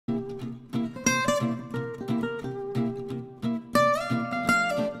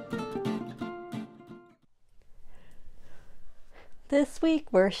This week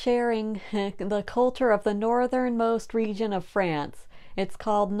we're sharing the culture of the northernmost region of France. It's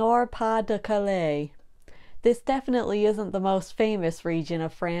called Nord-Pas-de-Calais. This definitely isn't the most famous region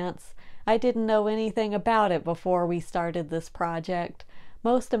of France. I didn't know anything about it before we started this project.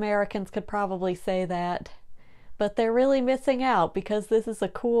 Most Americans could probably say that. But they're really missing out because this is a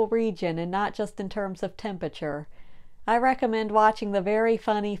cool region and not just in terms of temperature. I recommend watching the very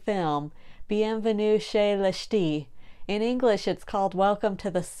funny film, Bienvenue chez les Ch'tis. In English it's called Welcome to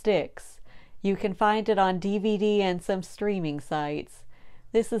the Sticks. You can find it on DVD and some streaming sites.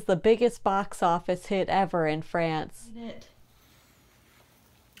 This is the biggest box office hit ever in France.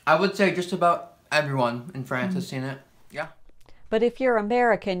 I would say just about everyone in France has seen it. Yeah. But if you're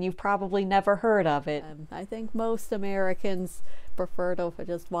American, you've probably never heard of it. I think most Americans prefer to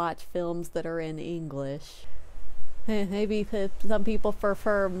just watch films that are in English. Maybe some people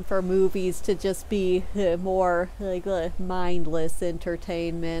prefer for movies to just be more like mindless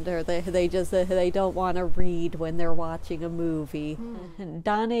entertainment, or they don't want to read when they're watching a movie.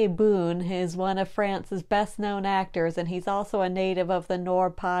 Danny Boone is one of France's best-known actors, and he's also a native of the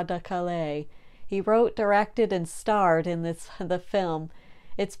Nord-Pas-de-Calais. He wrote, directed, and starred in the film.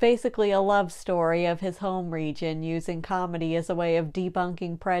 It's basically a love story of his home region, using comedy as a way of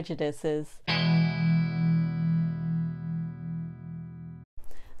debunking prejudices.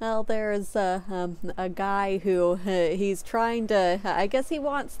 Well, there's a guy who he's trying to, I guess he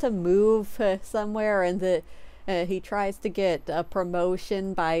wants to move somewhere, and he tries to get a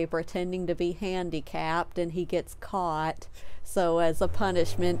promotion by pretending to be handicapped, and he gets caught. So as a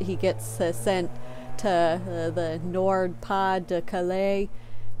punishment, he gets sent to the Nord-Pas-de-Calais,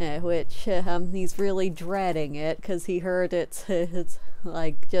 which he's really dreading it because he heard it's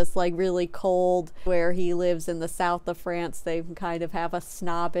just really cold. Where he lives in the south of France, they kind of have a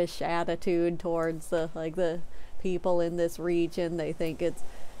snobbish attitude towards the people in this region. They think it's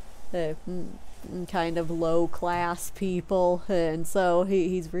kind of low class people, and so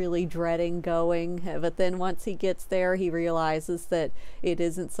he's really dreading going. But then once he gets there, he realizes that it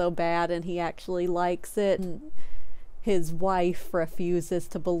isn't so bad and he actually likes it. And his wife refuses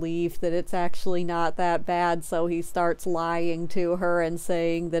to believe that it's actually not that bad, so he starts lying to her and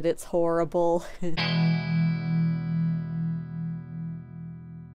saying that it's horrible.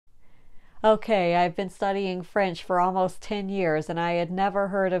 Okay, I've been studying French for almost 10 years, and I had never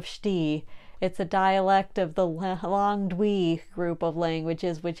heard of Ch'ti. It's a dialect of the Languedoc group of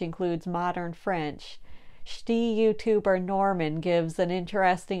languages, which includes modern French. Ch'ti YouTuber Norman gives an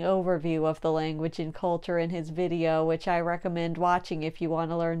interesting overview of the language and culture in his video, which I recommend watching if you want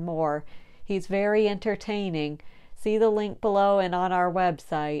to learn more. He's very entertaining. See the link below and on our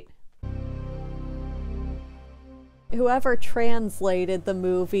website. Whoever translated the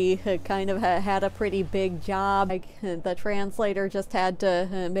movie kind of had a pretty big job. The translator just had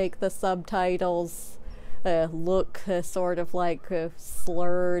to make the subtitles look sort of like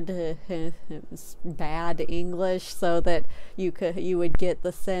slurred, bad English, so that you would get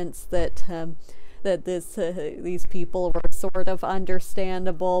the sense that these people were sort of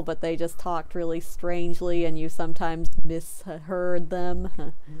understandable, but they just talked really strangely, and you sometimes misheard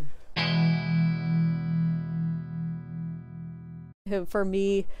them. For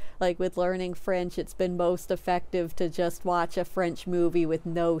me, like with learning French, it's been most effective to just watch a French movie with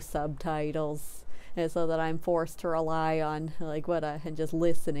no subtitles, and so that I'm forced to rely on and just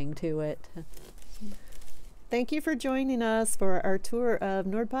listening to it. Thank you for joining us for our tour of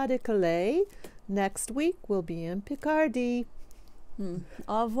Nord-Pas-de-Calais. Next week we'll be in Picardy.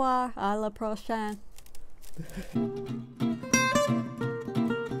 Au revoir, à la prochaine.